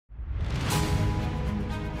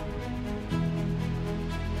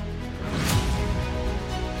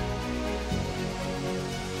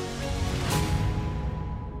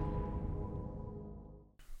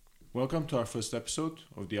Welcome to our first episode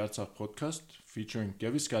of the Artsakh Podcast featuring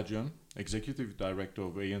Gegham Stepanyan, Executive Director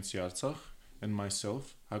of ANC Artsakh, and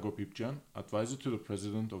myself, Hagop, Advisor to the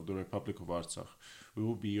President of the Republic of Artsakh. We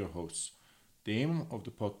will be your hosts. The aim of the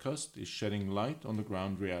podcast is shedding light on the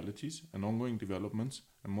ground realities and ongoing developments,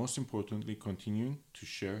 and most importantly, continuing to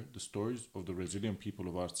share the stories of the resilient people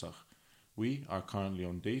of Artsakh. We are currently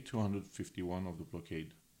on day 251 of the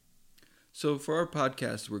blockade. So for our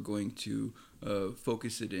podcast, we're going to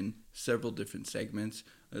focus it in several different segments.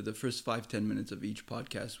 The first 5-10 minutes of each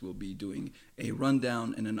podcast will be doing a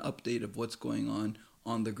rundown and an update of what's going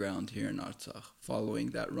on the ground here in Artsakh.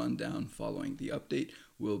 Following that rundown, following the update,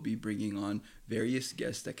 we'll be bringing on various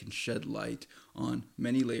guests that can shed light on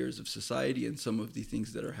many layers of society and some of the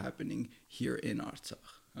things that are happening here in Artsakh.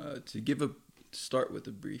 To start with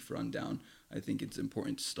a brief rundown, I think it's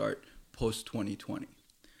important to start post-2020.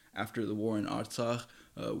 After the war in Artsakh,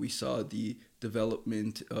 we saw the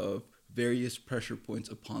development of various pressure points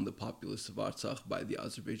upon the populace of Artsakh by the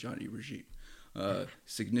Azerbaijani regime.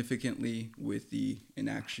 Significantly with the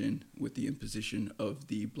imposition of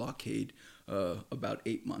the blockade about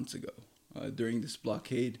 8 months ago. During this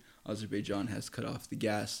blockade, Azerbaijan has cut off the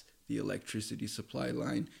gas, the electricity supply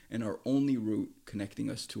line, and our only route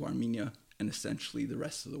connecting us to Armenia and essentially the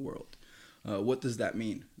rest of the world. What does that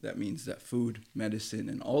mean? That means that food, medicine,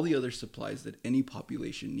 and all the other supplies that any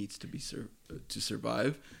population needs to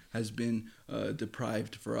survive has been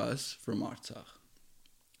deprived for us from Artsakh.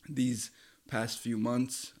 These past few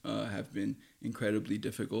months have been incredibly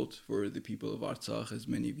difficult for the people of Artsakh, as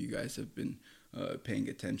many of you guys have been paying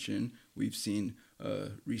attention. We've seen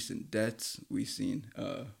recent deaths. We've seen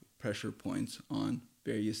pressure points on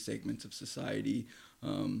various segments of society,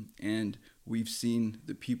 and we've seen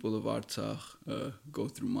the people of Artsakh go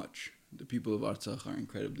through much. The people of Artsakh are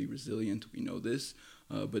incredibly resilient, we know this,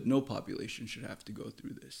 but no population should have to go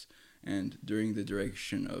through this. And during the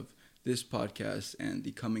direction of this podcast and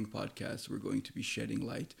the coming podcast, we're going to be shedding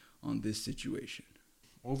light on this situation.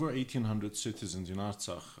 Over 1,800 citizens in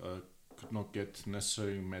Artsakh could not get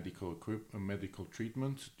necessary medical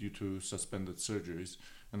treatment due to suspended surgeries,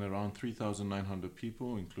 and around 3,900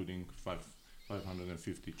 people, including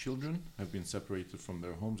 550 children, have been separated from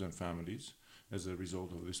their homes and families as a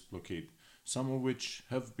result of this blockade, some of which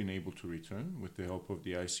have been able to return with the help of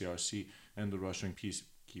the ICRC and the Russian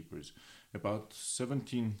peacekeepers. About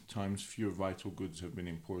 17 times fewer vital goods have been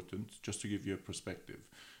imported. Just to give you a perspective,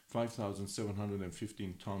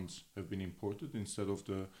 5,715 tons have been imported instead of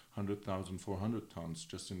the 100,400 tons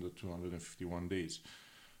just in the 251 days.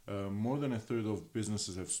 More than a third of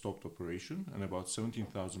businesses have stopped operation, and about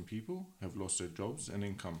 17,000 people have lost their jobs and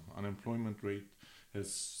income. Unemployment rate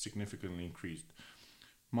has significantly increased.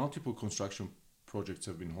 Multiple construction projects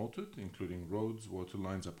have been halted, including roads, water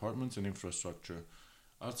lines, apartments, and infrastructure.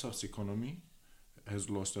 Artsakh's economy has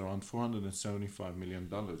lost around $475 million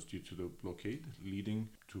due to the blockade, leading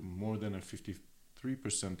to more than a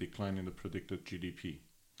 53% decline in the predicted GDP.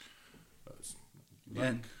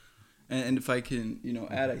 And if I can,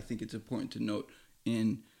 add, I think it's important to note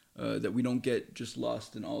that we don't get just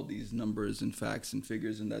lost in all these numbers and facts and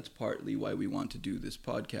figures, and that's partly why we want to do this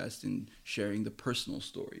podcast in sharing the personal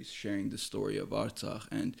stories, sharing the story of Artsakh,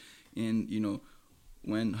 and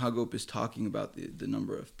when Hagop is talking about the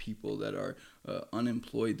number of people that are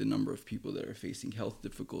unemployed, the number of people that are facing health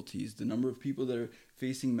difficulties, the number of people that are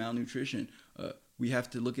facing malnutrition, we have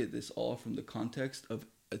to look at this all from the context of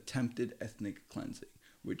attempted ethnic cleansing,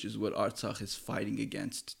 which is what Artsakh is fighting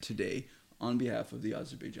against today on behalf of the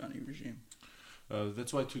Azerbaijani regime.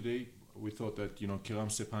 That's why today we thought that Gegham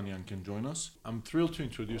Stepanyan can join us. I'm thrilled to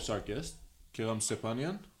introduce our guest, Gegham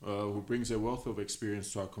Stepanyan, who brings a wealth of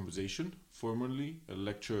experience to our conversation. Formerly a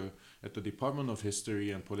lecturer at the Department of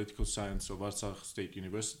History and Political Science of Artsakh State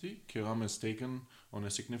University, Gegham has taken on a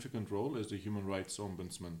significant role as the Human Rights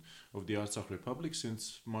Ombudsman of the Artsakh Republic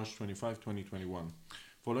since March 25, 2021,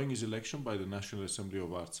 following his election by the National Assembly of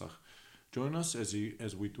Artsakh. Join us as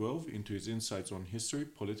we delve into his insights on history,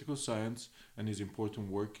 political science, and his important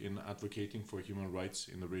work in advocating for human rights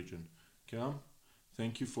in the region. Gegham,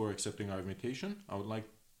 thank you for accepting our invitation. I would like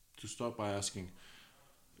to start by asking,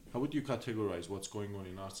 how would you categorize what's going on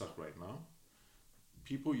in Artsakh right now?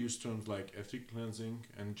 People use terms like ethnic cleansing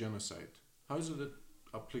and genocide. How is it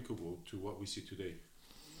applicable to what we see today?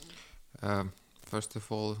 First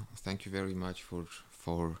of all, thank you very much for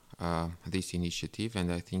this initiative,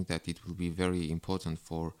 and I think that it will be very important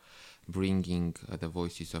for bringing the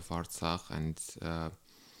voices of Artsakh and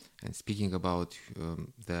speaking about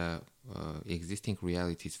the existing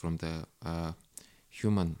realities from the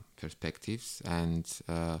human perspectives and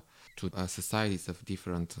to societies of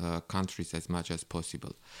different countries as much as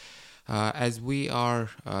possible. As we are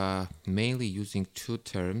mainly using two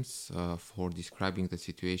terms for describing the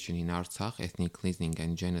situation in Artsakh, ethnic cleansing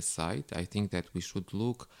and genocide, I think that we should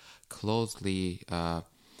look closely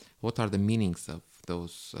what are the meanings of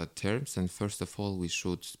those terms. And first of all, we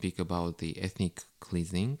should speak about the ethnic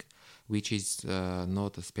cleansing, which is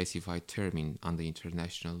not a specified term under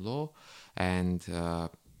international law, and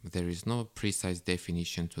there is no precise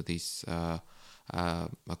definition to this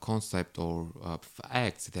a concept or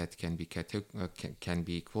acts that can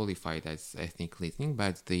be qualified as ethnic cleansing.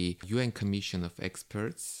 But the UN Commission of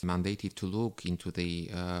Experts mandated to look into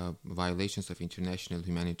the violations of international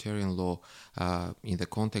humanitarian law in the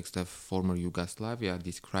context of former Yugoslavia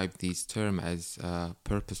described this term as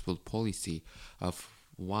purposeful policy of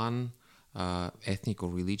one ethnic or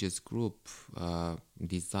religious group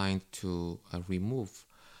designed to remove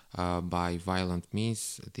by violent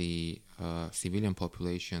means the civilian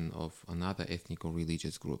population of another ethnic or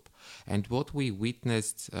religious group. And what we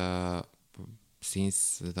witnessed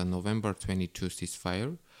since the November 22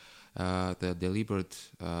 ceasefire, the deliberate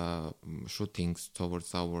shootings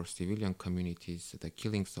towards our civilian communities, the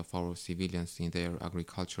killings of our civilians in their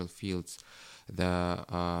agricultural fields, the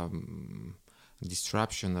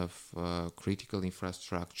disruption of critical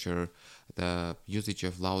infrastructure, the usage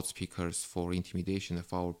of loudspeakers for intimidation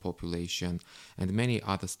of our population, and many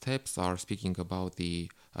other steps are speaking about the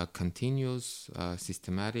continuous,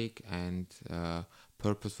 systematic, and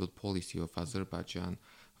purposeful policy of Azerbaijan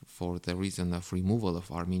for the reason of removal of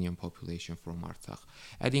Armenian population from Artsakh.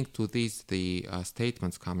 Adding to this, the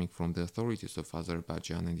statements coming from the authorities of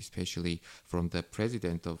Azerbaijan and especially from the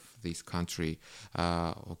president of this country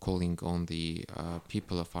calling on the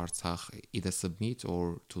people of Artsakh either submit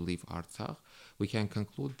or to leave Artsakh, we can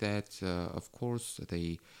conclude that, of course,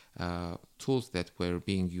 the tools that were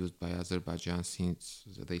being used by Azerbaijan since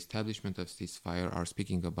the establishment of ceasefire are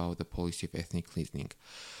speaking about the policy of ethnic cleansing.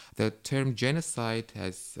 The term genocide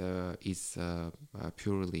is a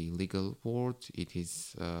purely legal word. It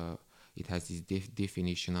has its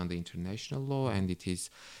definition under international law, and it is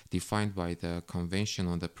defined by the Convention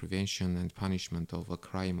on the Prevention and Punishment of a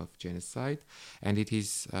Crime of Genocide. And it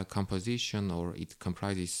is a composition, or it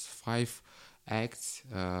comprises 5 acts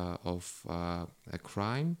of a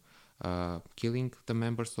crime, killing the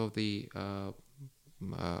members of the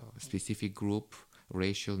specific group,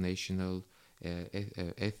 racial, national,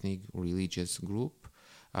 ethnic, religious group,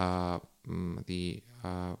 the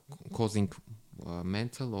causing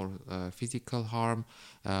mental or physical harm,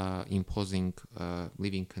 imposing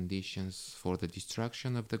living conditions for the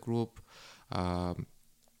destruction of the group,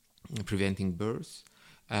 preventing birth,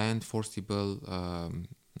 and forcibly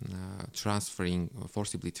transferring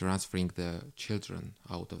the children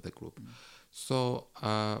out of the group. So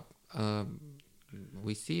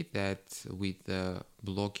we see that with the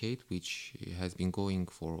blockade, which has been going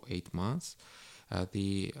for 8 months,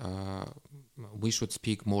 we should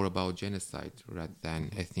speak more about genocide rather than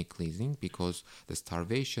ethnic cleansing, because the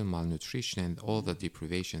starvation, malnutrition, and all the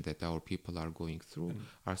deprivation that our people are going through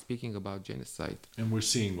are speaking about genocide. And we're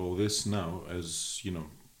seeing all this now, as you know,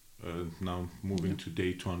 now moving to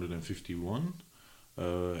day 251.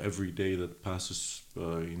 Every day that passes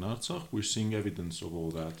in Artsakh, we're seeing evidence of all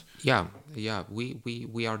that. Yeah.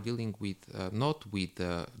 We are dealing with not with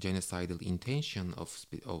the genocidal intention of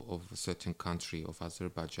a certain country of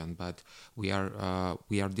Azerbaijan, but we are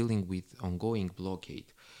dealing with ongoing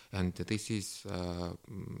blockade, and this is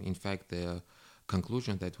in fact the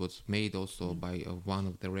conclusion that was made also by one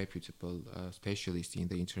of the reputable specialists in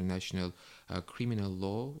the international criminal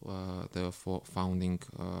law, the founding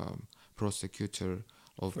prosecutor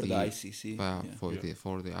of the ICC, for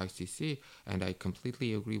the ICC, and I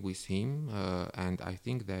completely agree with him. And I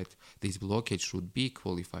think that this blockade should be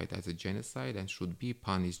qualified as a genocide and should be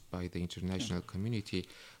punished by the international community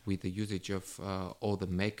with the usage of all the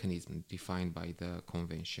mechanisms defined by the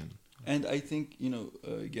convention. And I think,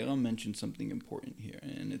 Gegham mentioned something important here,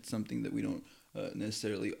 and it's something that we don't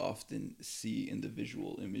necessarily often see in the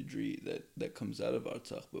visual imagery that comes out of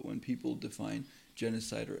Artsakh. But when people define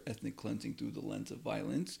genocide or ethnic cleansing through the lens of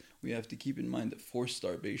violence, we have to keep in mind that forced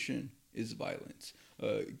starvation is violence.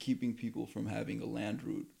 Keeping people from having a land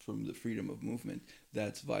route, from the freedom of movement,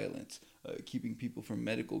 that's violence. Keeping people from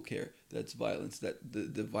medical care, that's violence. That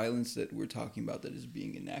the violence that we're talking about that is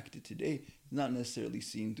being enacted today is not necessarily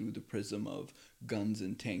seen through the prism of guns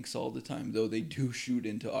and tanks all the time, though they do shoot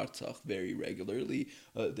into Artsakh very regularly.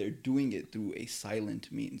 They're doing it through a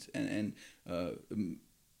silent means, and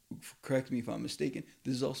correct me if I'm mistaken,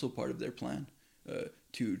 this is also part of their plan.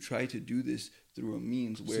 to try to do this through a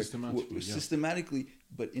means where systematically,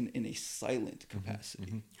 but in a silent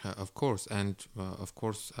capacity. Of course, and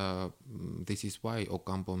this is why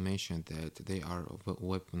Ocampo mentioned that they are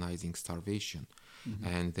weaponizing starvation,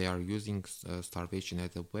 and they are using starvation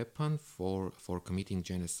as a weapon for committing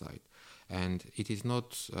genocide, and it is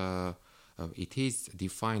not. It is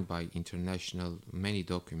defined by international many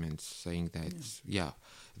documents saying that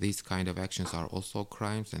these kind of actions are also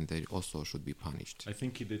crimes and they also should be punished. I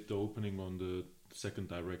think he did the opening on the second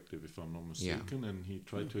directive, if I'm not mistaken, and he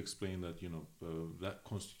tried to explain that that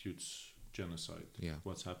constitutes genocide.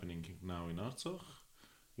 What's happening now in Artsakh,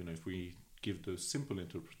 if we give the simple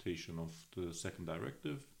interpretation of the second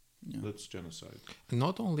directive, that's genocide.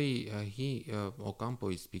 Not only Ocampo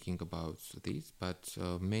is speaking about this, but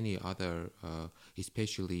many other,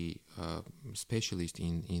 especially specialists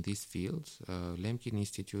in this field. Lemkin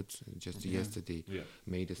Institute just yesterday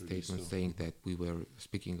made a statement saying that we were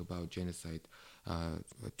speaking about genocide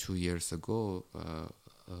 2 years ago,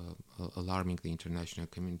 alarming the international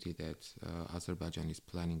community that Azerbaijan is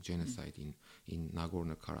planning genocide in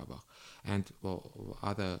Nagorno-Karabakh, and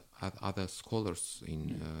other scholars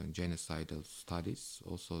in genocidal studies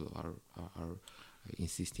also are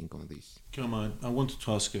insisting on this. Gegham, I wanted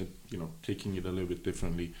to ask it, taking it a little bit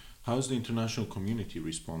differently. How has the international community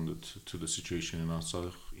responded to the situation in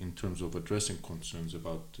Artsakh in terms of addressing concerns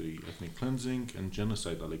about the ethnic cleansing and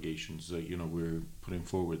genocide allegations that we're putting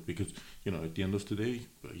forward? Because at the end of the day,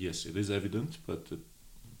 yes, it is evident, but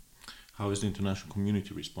how is the international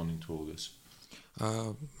community responding to all this?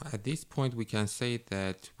 At this point, we can say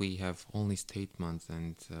that we have only statements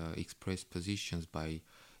and expressed positions by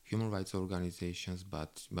human rights organizations,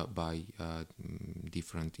 but by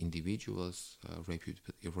different individuals,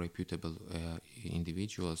 reputable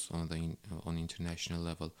individuals on international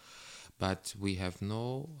level. But we have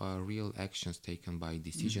no real actions taken by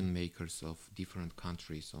decision makers of different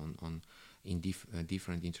countries in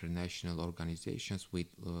different international organizations with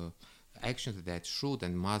actions that should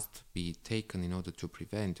and must be taken in order to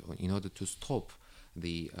prevent or in order to stop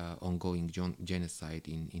the ongoing genocide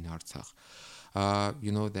in Artsakh.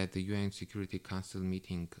 You know that the UN Security Council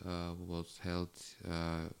meeting was held,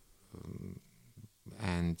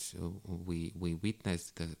 and we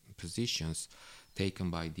witnessed the positions taken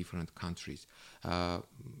by different countries.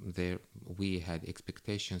 There we had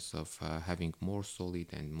expectations of having more solid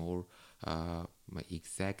and more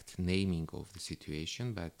exact naming of the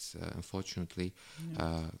situation, but unfortunately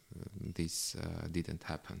this didn't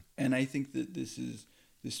happen. And I think that this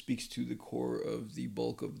speaks to the core of the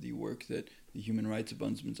bulk of the work that the Human Rights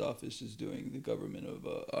Ombudsman's office is doing, the government of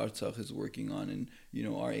Artsakh is working on, and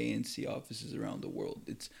our ANC offices around the world.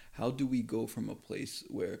 It's how do we go from a place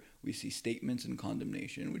where we see statements and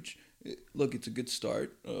condemnation, which, look, it's a good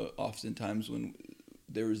start. Oftentimes when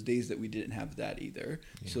there was days that we didn't have that either.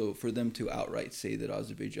 So for them to outright say that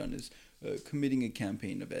Azerbaijan is committing a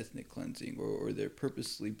campaign of ethnic cleansing or they're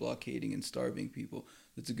purposely blockading and starving people,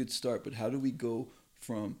 that's a good start. But how do we go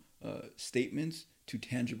from statements to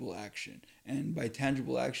tangible action? And by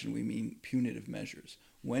tangible action, we mean punitive measures.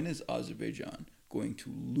 When is Azerbaijan going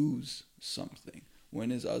to lose something?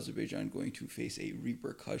 When is Azerbaijan going to face a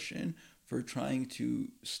repercussion for trying to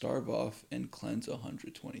starve off and cleanse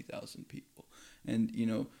 120,000 people? And,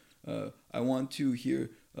 I want to hear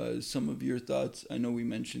some of your thoughts. I know we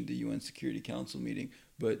mentioned the UN Security Council meeting,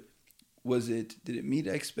 but did it meet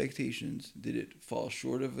expectations? Did it fall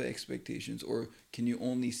short of expectations? Or can you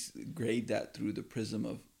only grade that through the prism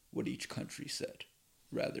of what each country said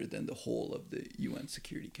rather than the whole of the UN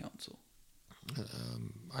Security Council?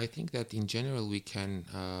 I think that in general we can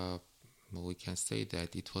say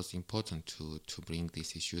that it was important to bring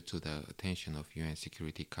this issue to the attention of UN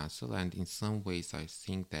Security Council, and in some ways I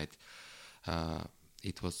think that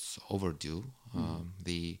it was overdue.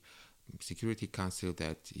 The Security Council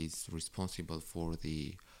that is responsible for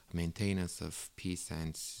the maintenance of peace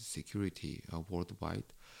and security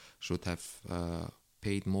worldwide should have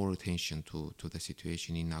paid more attention to the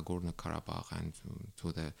situation in Nagorno-Karabakh and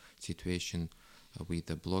to the situation with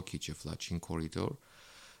the blockage of Lachin corridor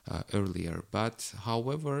earlier. But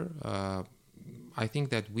however, I think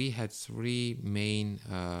that we had three main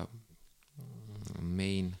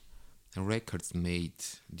records made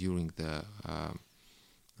during the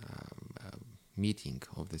meeting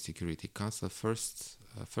of the Security Council.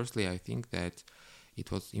 Firstly, I think that it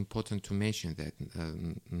was important to mention that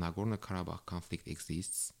Nagorno-Karabakh conflict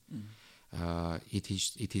exists. It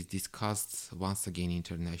is discussed once again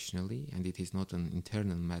internationally, and it is not an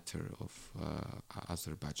internal matter of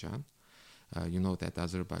Azerbaijan. You know that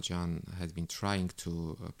Azerbaijan has been trying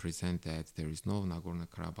to present that there is no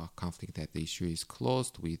Nagorno-Karabakh conflict, that the issue is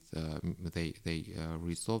closed with, they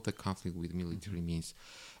resolve the conflict with military means,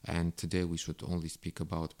 and today we should only speak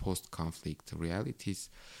about post-conflict realities.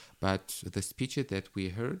 But the speeches that we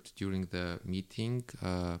heard during the meeting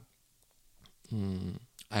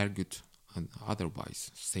argued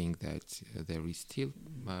otherwise, saying that there is still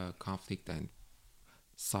conflict and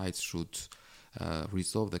sides should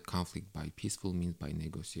resolve the conflict by peaceful means, by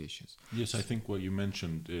negotiations. Yes, I think what you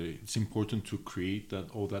mentioned, it's important to create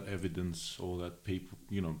all that evidence, all that paper,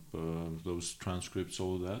 those transcripts,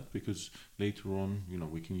 all that, because later on,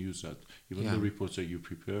 we can use that. Even the reports that you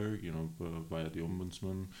prepare, via the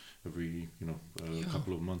Ombudsman every,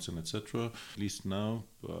 couple of months and etc. At least now,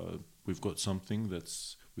 we've got something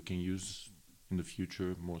we can use in the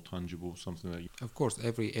future, more tangible, something that... Of course,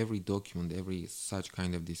 every document, every such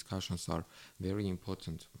kind of discussions are very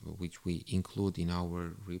important, which we include in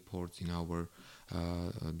our reports, in our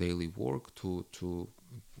daily work to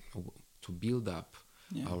build up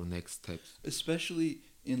our next steps. Especially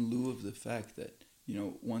in lieu of the fact that,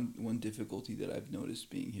 one difficulty that I've noticed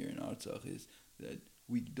being here in Artsakh is that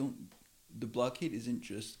the blockade isn't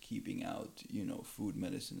just keeping out, food,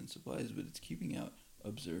 medicine, and supplies, but it's keeping out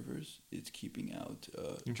observers, it's keeping out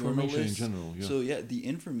information journalists. In general. Yeah. So the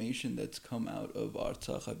information that's come out of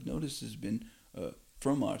Artsakh, I've noticed, has been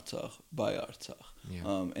from Artsakh, by Artsakh.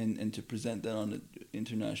 And to present that on an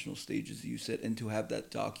international stage, as you said, and to have that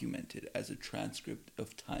documented as a transcript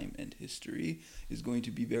of time and history is going to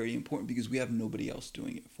be very important, because we have nobody else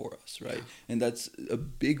doing it for us, right? And that's a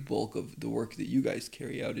big bulk of the work that you guys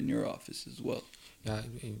carry out in your office as well. Yeah,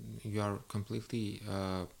 you are completely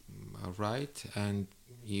right. And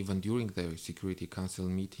even during the Security Council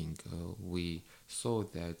meeting, we saw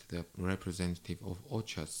that the representative of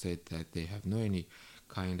OCHA said that they have no any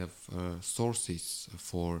kind of sources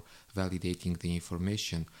for validating the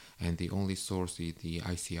information, and the only source is the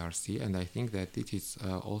ICRC. And I think that it is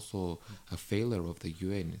also a failure of the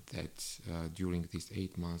UN that during these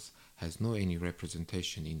 8 months has no any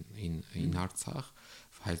representation in Artsakh,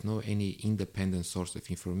 has no any independent source of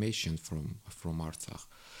information from Artsakh.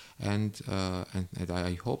 And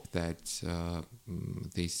I hope that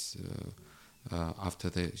this after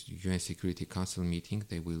the UN Security Council meeting,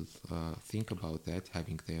 they will think about that,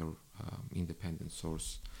 having their independent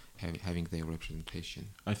source, having their representation.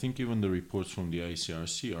 I think even the reports from the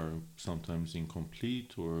ICRC are sometimes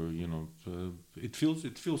incomplete, or it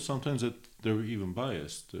feels sometimes that they're even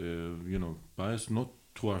biased. Biased not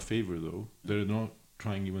to our favor though. They're not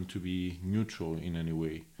trying even to be neutral in any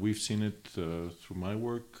way. We've seen it through my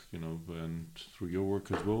work, and through your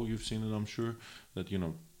work as well. You've seen it, I'm sure, that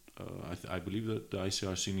I believe that the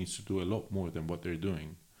ICRC needs to do a lot more than what they're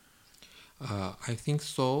doing. I think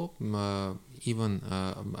so, even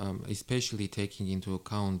especially taking into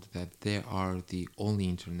account that they are the only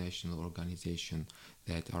international organization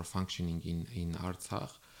that are functioning in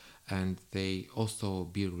Artsakh, and they also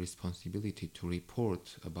bear responsibility to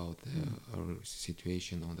report about the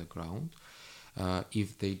situation on the ground.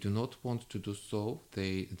 If they do not want to do so,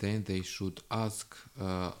 then they should ask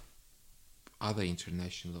other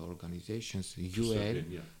international organizations,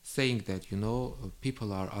 UN, saying that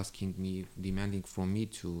people are asking me, demanding from me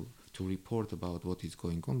to report about what is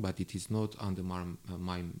going on, but it is not under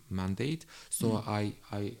my mandate. So I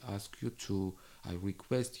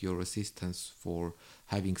request your assistance for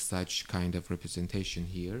having such kind of representation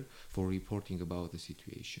here, for reporting about the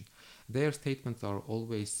situation. Their statements are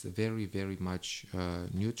always very, very much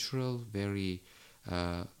neutral, very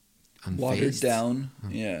unfazed. Watered down.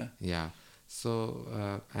 Yeah. So,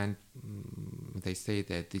 and they say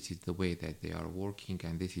that this is the way that they are working,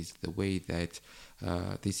 and this is the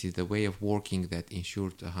way of working that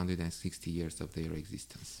ensured 160 years of their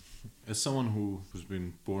existence. As someone who's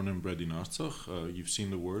been born and bred in Artsakh, you've seen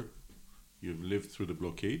the war, you've lived through the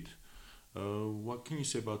blockade. What can you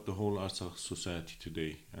say about the whole Artsakh society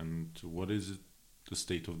today, and what is the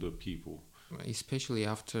state of the people? Especially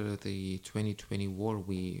after the 2020 war,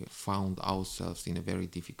 we found ourselves in a very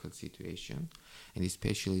difficult situation, and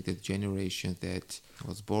especially the generation that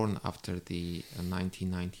was born after the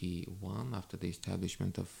 1991, after the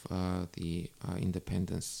establishment of the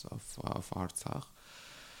independence of Artsakh.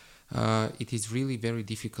 It is really very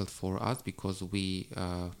difficult for us, because we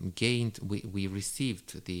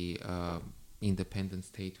received the independent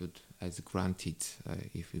statehood as granted,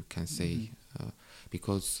 if you can say,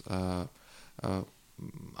 because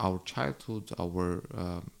our childhood, our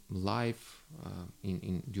life,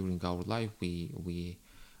 during our life, we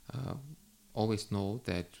always know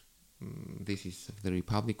that this is the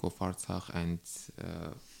Republic of Artsakh, and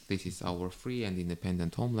This is our free and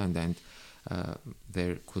independent homeland, and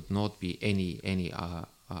there could not be any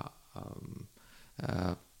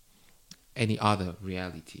other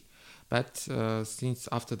reality. But since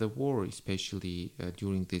after the war, especially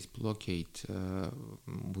during this blockade,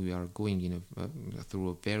 we are going through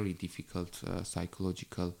a very difficult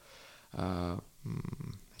psychological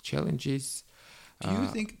challenges. Do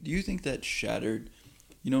you think that shattered?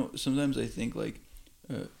 Sometimes I think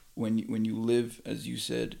when you live, as you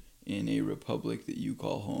said, in a republic that you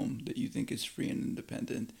call home, that you think is free and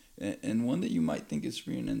independent, and one that you might think is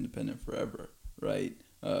free and independent forever, right?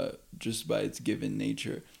 Just by its given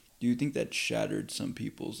nature. Do you think that shattered some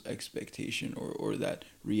people's expectation or that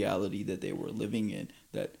reality that they were living in,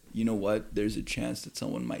 that, there's a chance that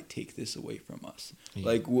someone might take this away from us? Yeah.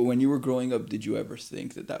 Like, when you were growing up, did you ever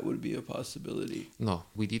think that would be a possibility? No,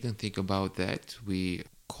 we didn't think about that. We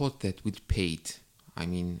caught that with paid. I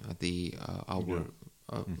mean,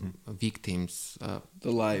 victims,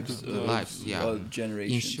 the lives,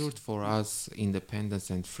 generations, ensured for us independence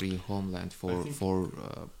and free homeland for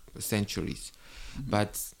centuries. Mm-hmm.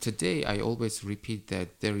 But today I always repeat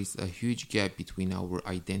that there is a huge gap between our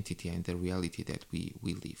identity and the reality that we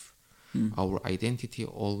live. Our identity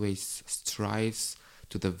always strives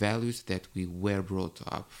to the values that we were brought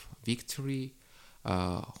up: victory,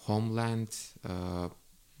 homeland,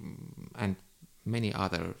 and many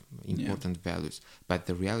other important values. But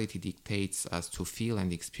the reality dictates us to feel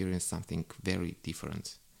and experience something very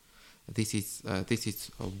different. This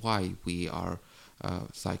is why we are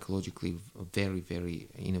psychologically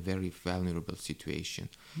in a very vulnerable situation.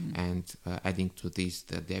 And adding to this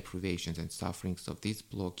the deprivations and sufferings of this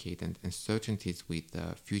blockade and uncertainties with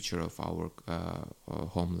the future of our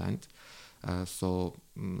homeland. So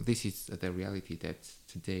this is the reality that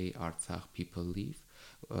today Artsakh people live.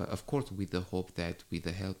 Of course, with the hope that with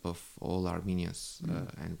the help of all Armenians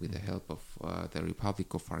and with the help of the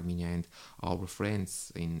Republic of Armenia and our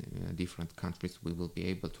friends in different countries, we will be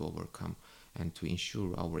able to overcome and to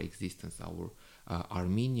ensure our existence, our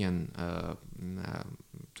Armenian,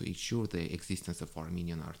 to ensure the existence of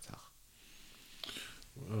Armenian Artsakh.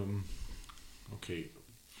 Okay,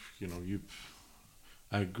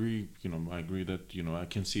 I agree. I agree that I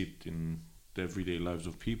can see it in the everyday lives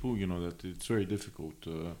of people. That it's very difficult.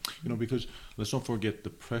 Because let's not forget the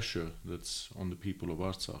pressure that's on the people of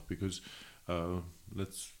Artsakh. Because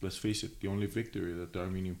let's face it, the only victory that the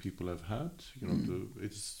Armenian people have had,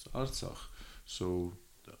 it's Artsakh. So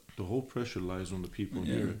the whole pressure lies on the people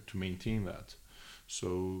here to maintain that.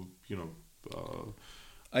 So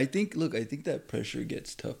I think that pressure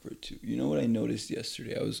gets tougher too. You know what I noticed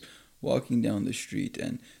yesterday? I was walking down the street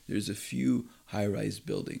and there's a few high-rise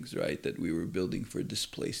buildings, right, that we were building for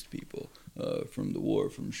displaced people from the war,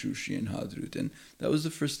 from Shushi and Hadrut. And that was the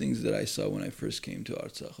first things that I saw when I first came to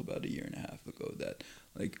Artsakh about 1.5 years ago, that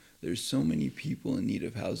there's so many people in need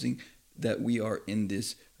of housing, that we are in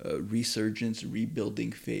this resurgence,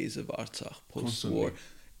 rebuilding phase of Artsakh post-war.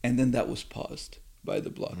 And then that was paused by the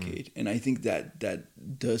blockade. And I think that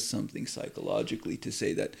does something psychologically to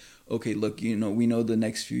say that, okay, look, we know the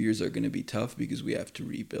next few years are going to be tough because we have to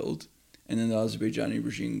rebuild. And then the Azerbaijani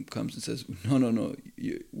regime comes and says, no,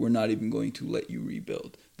 we're not even going to let you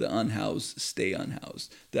rebuild. The unhoused stay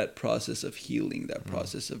unhoused. That process of healing, that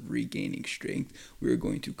process of regaining strength, we're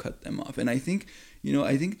going to cut them off. And I think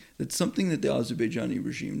that's something that the Azerbaijani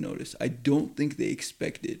regime noticed. I don't think they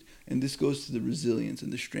expected, and this goes to the resilience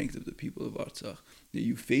and the strength of the people of Artsakh, that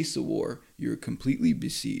you face a war, you're completely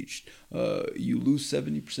besieged, you lose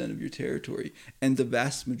 70% of your territory, and the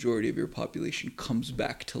vast majority of your population comes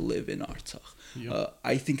back to live in Artsakh. Yep.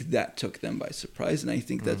 I think that took them by surprise, and I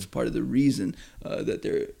think that's part of the reason that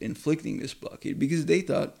they're inflicting this blockade, because they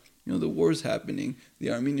thought, the war is happening,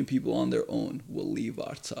 the Armenian people on their own will leave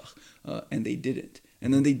Artsakh, and they didn't.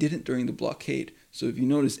 And then they didn't during the blockade. So if you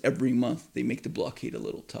notice, every month they make the blockade a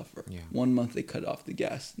little tougher. Yeah. 1 month they cut off the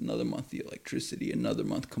gas, another month the electricity, another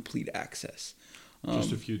month complete access.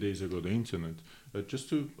 Just a few days ago, the internet. Just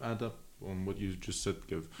to add up on what you just said,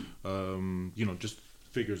 Gev, just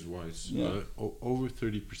figures-wise, over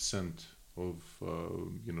 30% of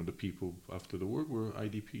the people after the war were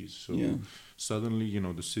IDPs. So suddenly,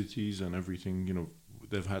 the cities and everything,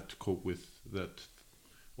 they've had to cope with that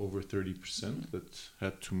over 30% that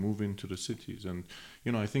had to move into the cities. And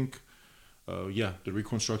I think the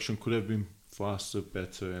reconstruction could have been faster,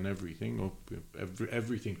 better, and everything, or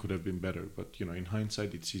everything could have been better, but in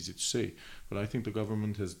hindsight it's easy to say. But I think the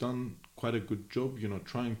government has done quite a good job,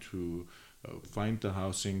 trying to find the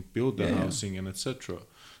housing, build the housing, and etc.,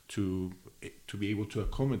 to be able to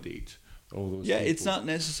accommodate all those people. It's not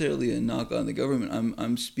necessarily a knock on the government.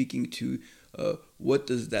 I'm speaking to what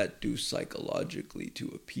does that do psychologically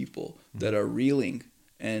to a people that are reeling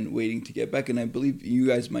and waiting to get back? And I believe you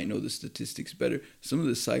guys might know the statistics better. Some of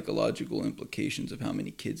the psychological implications of how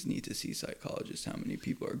many kids need to see psychologists, how many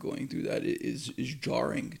people are going through that is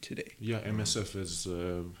jarring today. Yeah, MSF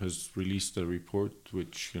has released a report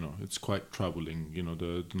which, it's quite troubling.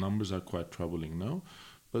 The numbers are quite troubling now.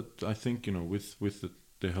 But I think, with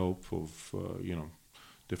the help of,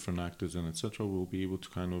 different actors and etc., we'll be able to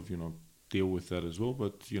kind of, deal with that as well.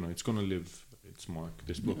 But, it's going to leave its mark.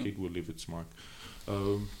 This blockade will leave its mark.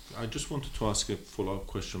 I just wanted to ask a follow-up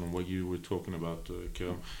question on what you were talking about,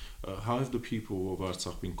 Gegham. How have the people of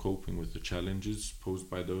Artsakh been coping with the challenges posed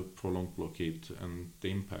by the prolonged blockade and the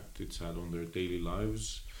impact it's had on their daily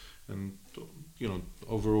lives and,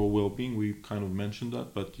 overall well-being? We kind of mentioned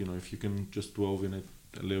that, but, if you can just delve in it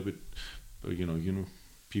a little bit,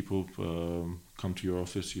 people come to your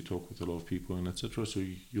office, you talk with a lot of people and etc., so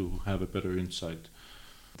you'll have a better insight.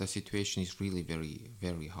 The situation is really very,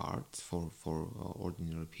 very hard for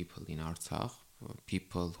ordinary people in Artsakh,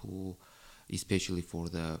 people who, especially for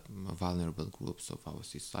the vulnerable groups of our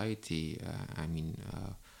society,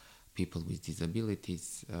 people with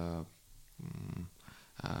disabilities,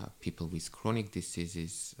 people with chronic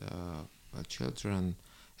diseases, children,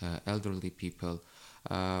 elderly people.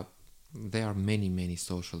 There are many, many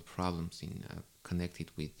social problems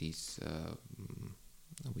connected with this,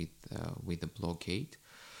 with the blockade.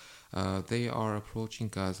 They are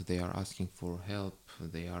approaching us, they are asking for help,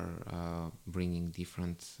 they are bringing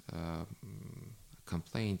different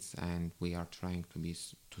complaints, and we are trying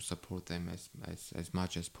to support them as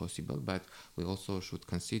much as possible. But we also should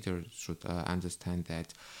understand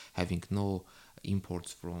that having no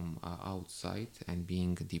imports from outside and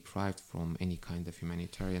being deprived from any kind of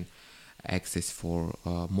humanitarian access for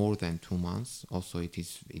more than 2 months, also it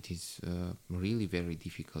is really very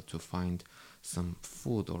difficult to find some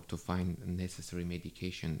food or to find necessary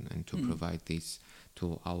medication and to provide this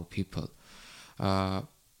to our people. I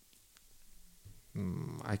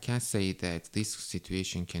can say that this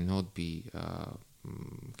situation cannot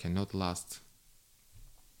last,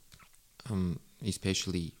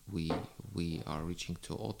 especially we are reaching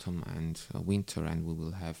to autumn and winter, and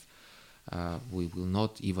we will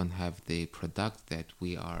not even have the product that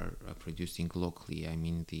we are producing locally. I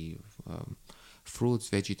mean, the fruits,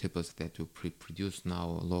 vegetables that we produce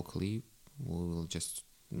now locally, we will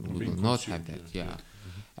not have that. Yeah.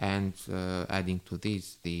 And adding to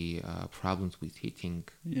this, the problems with heating,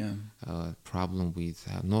 problem with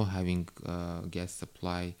not having gas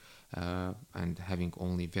supply and having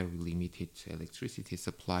only very limited electricity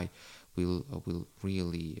supply will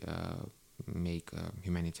really make a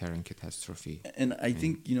humanitarian catastrophe. And I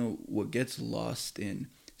think, what gets lost in,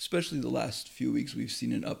 especially the last few weeks, we've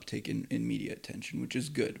seen an uptick in media attention, which is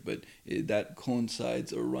good, but that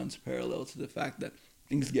coincides or runs parallel to the fact that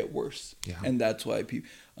things get worse. Yeah. And that's why people,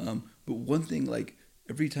 but one thing, like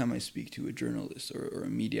every time I speak to a journalist or a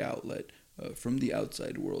media outlet from the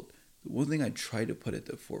outside world, the one thing I try to put at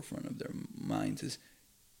the forefront of their minds is,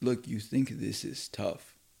 look, you think this is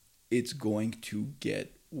tough, it's going to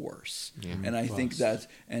get worse. Yeah. And I think that's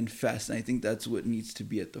fast. And I think that's what needs to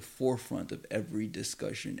be at the forefront of every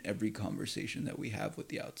discussion, every conversation that we have with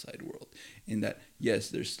the outside world. In that, yes,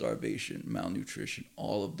 there's starvation, malnutrition,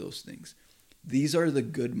 all of those things. These are the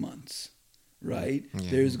good months, right?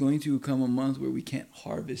 Yeah. There's going to come a month where we can't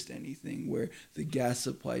harvest anything, where the gas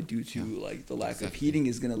supply due to like the lack of heating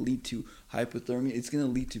is going to lead to hypothermia. It's going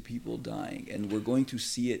to lead to people dying, and we're going to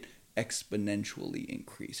see it exponentially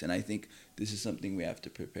increase. And I think this is something we have to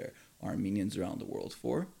prepare Armenians around the world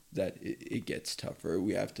for, that it gets tougher.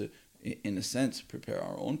 We have to, in a sense, prepare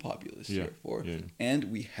our own populace here for. Yeah.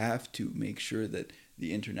 And we have to make sure that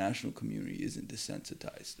the international community isn't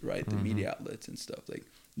desensitized, right? The media outlets and stuff. Like,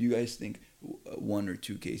 you guys think 1 or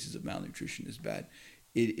 2 cases of malnutrition is bad.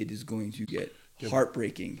 It is going to get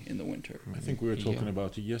heartbreaking in the winter. I think we were talking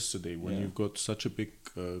about it yesterday, when you've got such a big,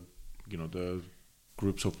 the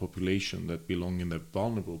groups of population that belong in the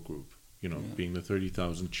vulnerable group, being the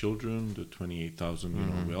 30,000 children, the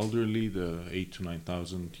 28,000, elderly, the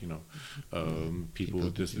 8,000 to 9,000, people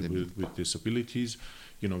with disabilities.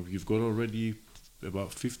 You've got already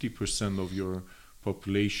about 50% of your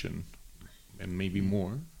population, and maybe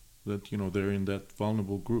more, that, they're in that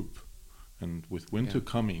vulnerable group. And with winter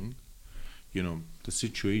coming, the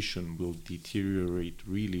situation will deteriorate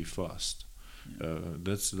really fast.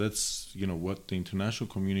 That's what the international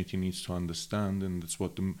community needs to understand, and that's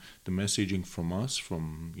what the messaging from us,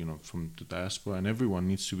 from the diaspora and everyone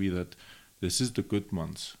needs to be, that this is the good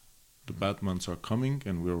months. The bad months are coming,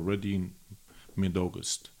 and we're already in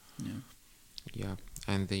mid-August.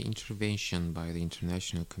 and the intervention by the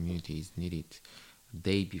international community is needed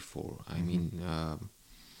day before. I mean,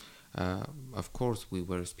 of course, we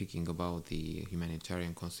were speaking about the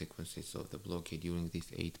humanitarian consequences of the blockade during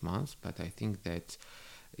these 8 months, but I think that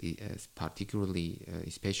particularly,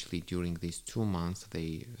 especially during these 2 months,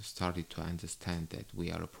 they started to understand that we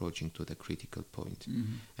are approaching to the critical point,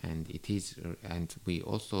 and it is, and we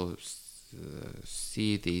also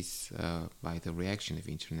see this by the reaction of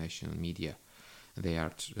international media. They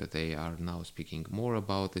are now speaking more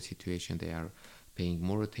about the situation. They are paying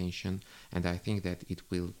more attention, and I think that it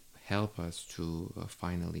will help us to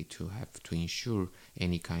finally to have to ensure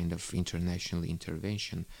any kind of international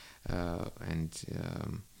intervention and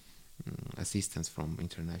assistance from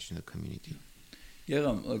international community.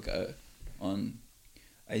 Gegham, look,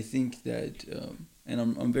 I think that, and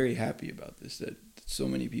I'm very happy about this, that so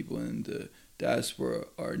many people in the diaspora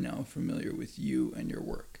are now familiar with you and your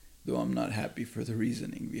work. Though I'm not happy for the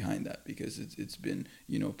reasoning behind that, because it's been,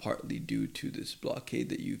 partly due to this blockade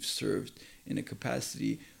that you've served in a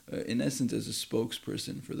capacity, in essence, as a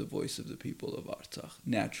spokesperson for the voice of the people of Artsakh,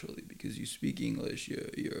 naturally, because you speak English,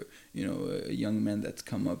 you're a young man that's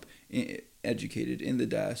come up, educated in the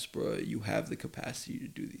diaspora, you have the capacity to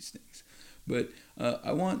do these things. But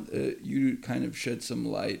I want you to kind of shed some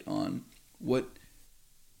light on what,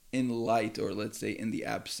 in light, or let's say in the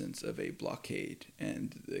absence of a blockade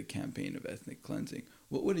and the campaign of ethnic cleansing,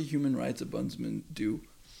 what would a human rights ombudsman do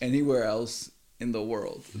anywhere else in the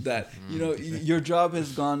world? That, your job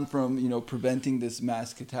has gone from, preventing this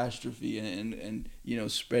mass catastrophe and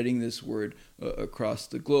spreading this word across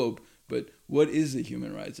the globe. But what is the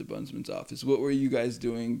Human Rights Ombudsman's office? What were you guys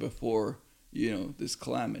doing before, this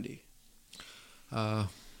calamity?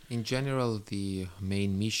 In general, the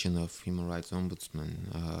main mission of Human Rights Ombudsman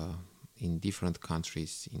in different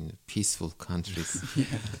countries, in peaceful countries,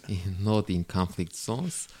 not in conflict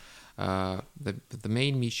zones, the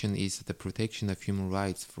main mission is the protection of human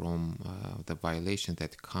rights from the violations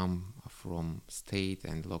that come from state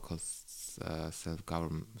and local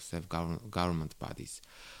self-government bodies.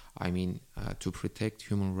 I mean, to protect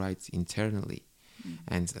human rights internally.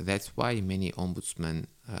 And that's why many ombudsmen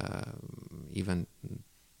even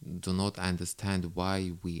do not understand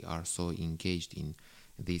why we are so engaged in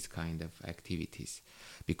these kind of activities,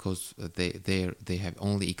 because they have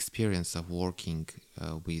only experience of working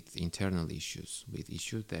with internal issues, with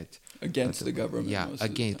issues that against the government.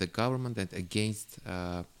 Against the government and against.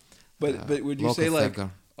 But would you say like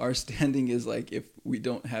our standing is like, if we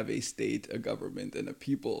don't have a state, a government, and a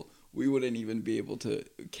people, we wouldn't even be able to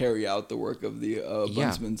carry out the work of the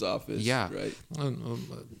Ombudsman's office, right?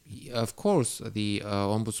 Of course, the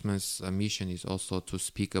Ombudsman's mission is also to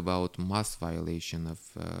speak about mass violations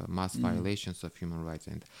of human rights,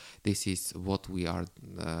 and this is what we are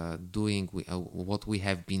doing. What we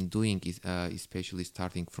have been doing is especially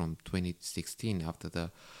starting from 2016 after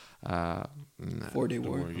the 4-day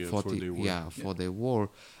war. 4-day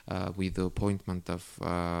war, with the appointment of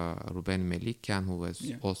Ruben Melikian, who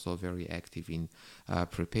was also very active in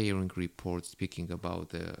preparing reports speaking about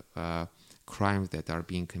the crimes that are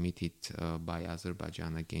being committed by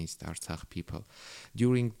Azerbaijan against Artsakh people.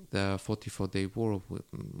 During the 44-day war,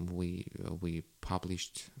 we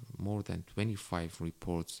published more than 25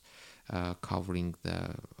 reports covering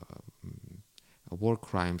the war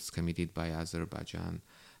crimes committed by Azerbaijan,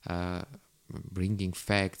 bringing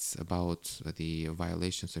facts about the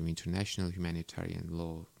violations of international humanitarian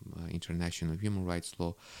law, international human rights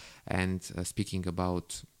law, and speaking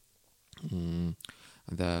about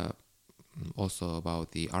also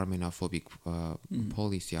about the Armenophobic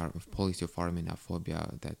policy of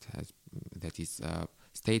Armenophobia that is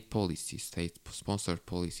state sponsored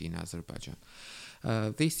policy in Azerbaijan.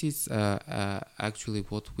 This is actually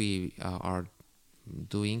what we are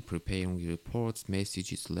doing, preparing reports,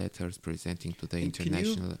 messages, letters, presenting to the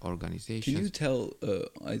international organizations. Can you tell,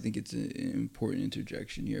 I think it's an important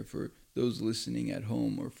interjection here for those listening at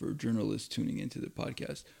home or for journalists tuning into the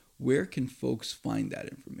podcast, where can folks find that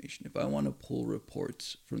information? If I want to pull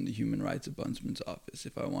reports from the Human Rights Ombudsman's office,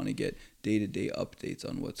 if I want to get day-to-day updates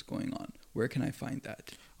on what's going on, where can I find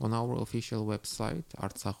that? On our official website,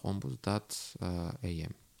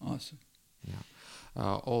 artsakhombuds.am. Awesome. Yeah.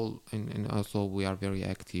 And also we are very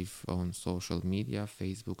active on social media,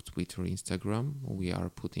 Facebook, Twitter, Instagram. We are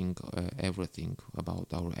putting everything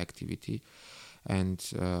about our activity, and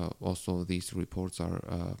also these reports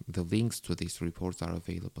are the links to these reports are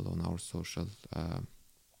available on our social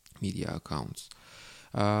media accounts.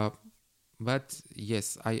 But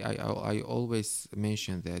yes, I always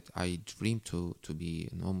mention that I dream to be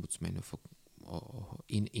an ombudsman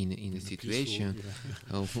in a situation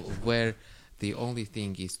where the only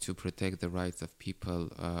thing is to protect the rights of people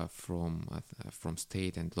from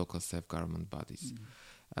state and local self-government bodies.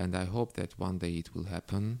 And I hope that one day it will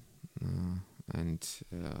happen, and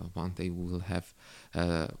one day we will have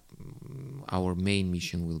our main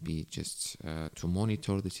mission will be just to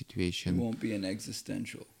monitor the situation. It won't be an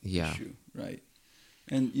existential Yeah. issue, right?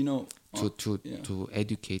 And you know, To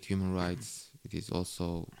educate human rights, it is also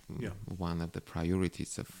one of the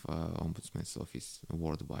priorities of Ombudsman's office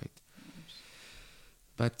worldwide.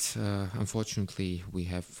 But unfortunately, we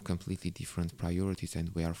have completely different priorities, and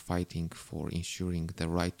we are fighting for ensuring the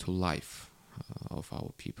right to life of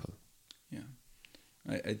our people. Yeah,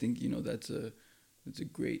 I think that's a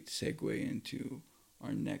great segue into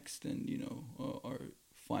our next and our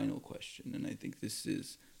final question, and I think this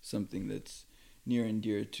is something that's near and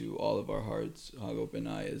dear to all of our hearts, Hagop and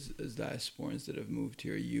I, as diasporans that have moved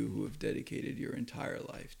here, you who have dedicated your entire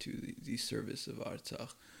life to the service of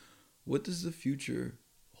Artsakh. What does the future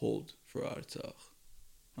hold for Artsakh?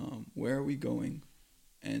 Where are we going,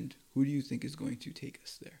 and who do you think is going to take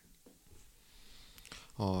us there?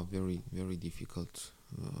 Oh, very, very difficult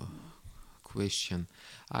question.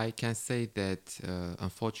 I can say that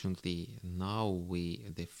unfortunately now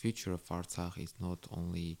the future of Artsakh is not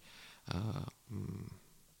only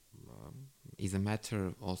is a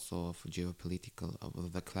matter also of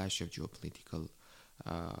the clash of geopolitical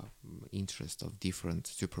interest of different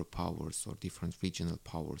superpowers or different regional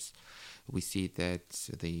powers. We see that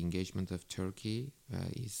the engagement of Turkey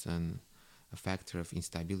is a factor of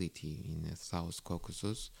instability in the South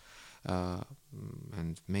Caucasus,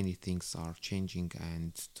 and many things are changing.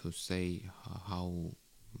 And to say how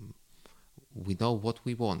we know what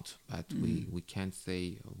we want, but we can't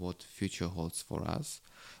say what future holds for us.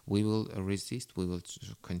 We will resist. We will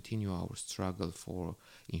continue our struggle for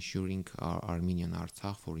ensuring our Armenian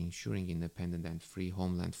Artsakh, for ensuring independent and free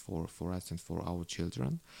homeland for us and for our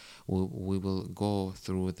children. We will go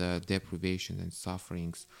through the deprivation and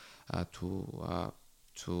sufferings to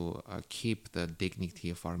keep the dignity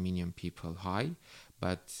of Armenian people high.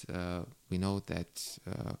 But we know that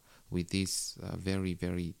with this very,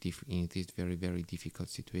 very difficult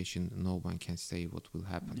situation, no one can say what will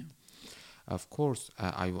happen. Yeah. Of course,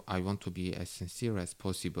 I want to be as sincere as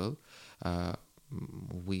possible.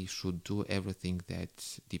 We should do everything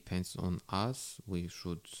that depends on us. We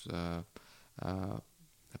should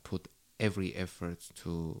put every effort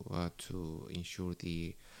to ensure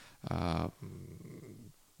the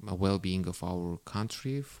well-being of our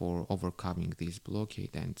country for overcoming this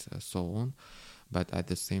blockade and so on. But at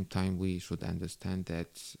the same time, we should understand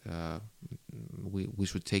that we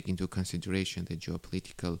should take into consideration the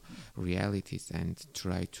geopolitical realities and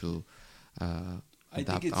try to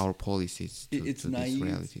adapt our policies to these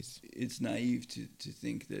realities. It's naive to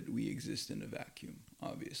think that we exist in a vacuum,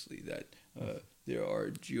 obviously, that there are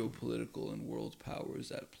geopolitical and world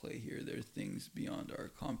powers at play here. There are things beyond our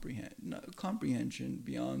comprehension,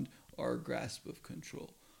 beyond our grasp of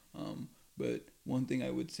control. But one thing I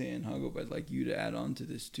would say, and Hagop, I'd like you to add on to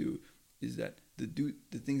this too, is that the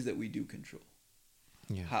things that we do control.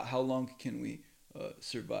 Yeah. How long can we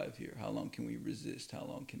survive here? How long can we resist? How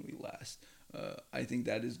long can we last? I think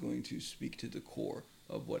that is going to speak to the core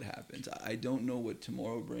of what happens. I don't know what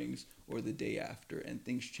tomorrow brings or the day after, and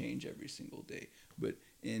things change every single day. But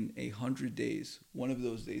in 100 days, one of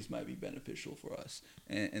those days might be beneficial for us.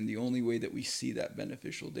 And the only way that we see that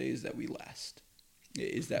beneficial day is that we last.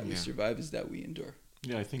 Is that we survive, is that we endure.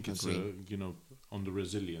 Yeah, I think it's, on the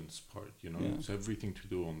resilience part, it's everything to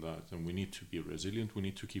do on that. And we need to be resilient. We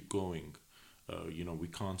need to keep going. We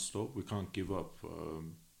can't stop. We can't give up.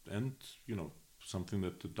 And, something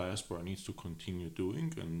that the diaspora needs to continue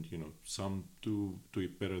doing. And, some do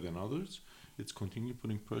it better than others. It's continue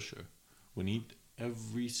putting pressure. We need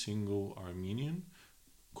every single Armenian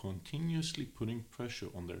continuously putting pressure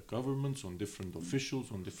on their governments, on different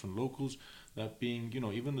officials, on different locals, that being,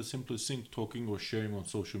 even the simplest thing, talking or sharing on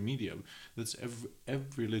social media, that's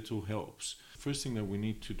every little helps. First thing that we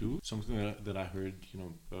need to do, something that I heard,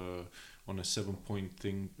 on a 7-point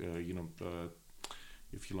thing,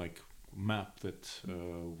 if you like, map that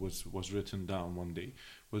was written down one day,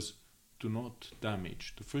 was do not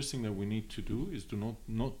damage. The first thing that we need to do is do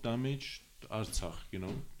not damage Artsakh,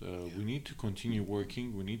 we need to continue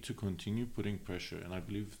working, we need to continue putting pressure, and I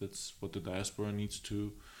believe that's what the diaspora needs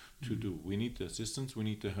to do. We need the assistance, we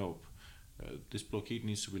need the help. This blockade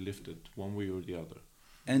needs to be lifted one way or the other.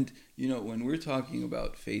 And, when we're talking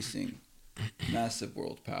about facing massive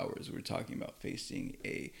world powers, we're talking about facing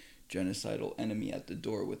a genocidal enemy at the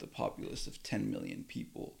door with a populace of 10 million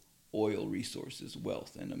people, oil resources,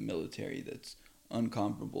 wealth, and a military that's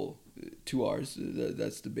uncomparable to ours.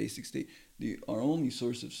 That's the basic state. Our only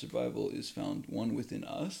source of survival is found, one, within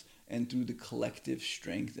us, and through the collective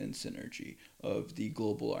strength and synergy of the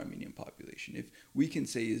global Armenian population. If we can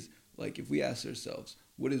say if we ask ourselves,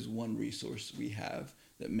 what is one resource we have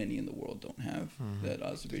that many in the world don't have, that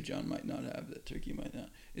Azerbaijan might not have, that Turkey might not,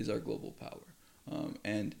 is our global power.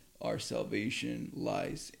 And our salvation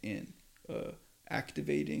lies in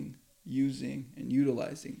activating, using, and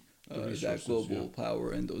utilizing that global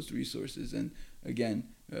power and those resources. And again,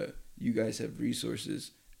 you guys have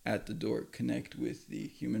resources at the door. Connect with the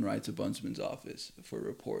Human Rights Ombudsman's office for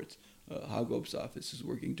reports. Hagop's office is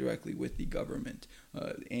working directly with the government.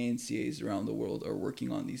 ANCAs around the world are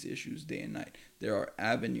working on these issues day and night. There are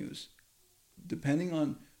avenues, depending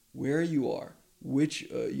on where you are, which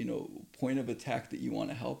point of attack that you want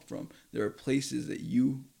to help from. There are places that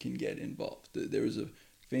you can get involved. There was a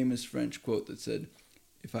famous French quote that said,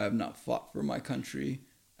 "If I have not fought for my country,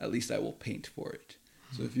 at least I will paint for it."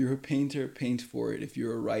 So if you're a painter, paint for it. If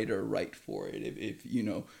you're a writer, write for it. If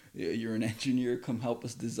you're an engineer, come help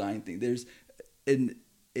us design things.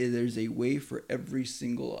 There's a way for every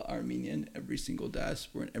single Armenian, every single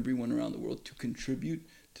diaspora, and everyone around the world to contribute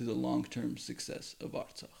to the long-term success of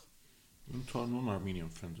Artsakh. And to our non-Armenian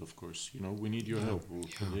friends, of course, we need your help.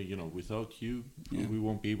 Without you, we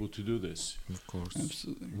won't be able to do this. Of course,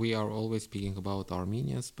 absolutely. We are always speaking about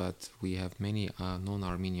Armenians, but we have many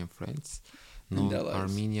non-Armenian friends.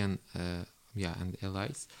 Non-Armenian and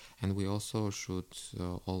allies, and we also should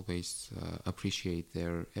always appreciate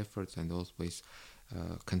their efforts and always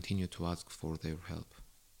continue to ask for their help.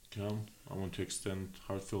 Gegham, I want to extend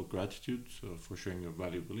heartfelt gratitude for sharing your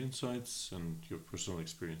valuable insights and your personal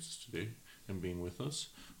experiences today and being with us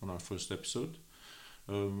on our first episode.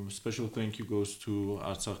 Special thank you goes to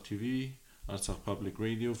Artsakh TV, Artsakh Public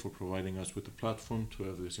Radio for providing us with a platform to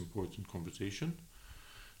have this important conversation.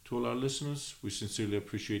 To all our listeners, we sincerely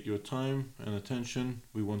appreciate your time and attention.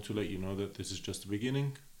 We want to let you know that this is just the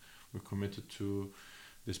beginning. We're committed to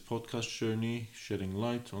this podcast journey, shedding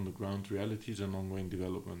light on the ground realities and ongoing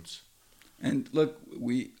developments. And look,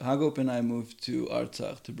 Hagop and I moved to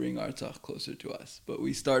Artsakh to bring Artsakh closer to us. But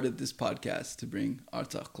we started this podcast to bring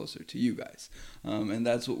Artsakh closer to you guys. And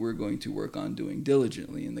that's what we're going to work on doing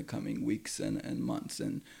diligently in the coming weeks and months.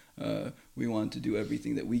 And we want to do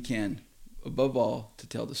everything that we can, above all, to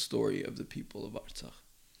tell the story of the people of Artsakh.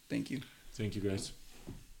 Thank you. Thank you, guys.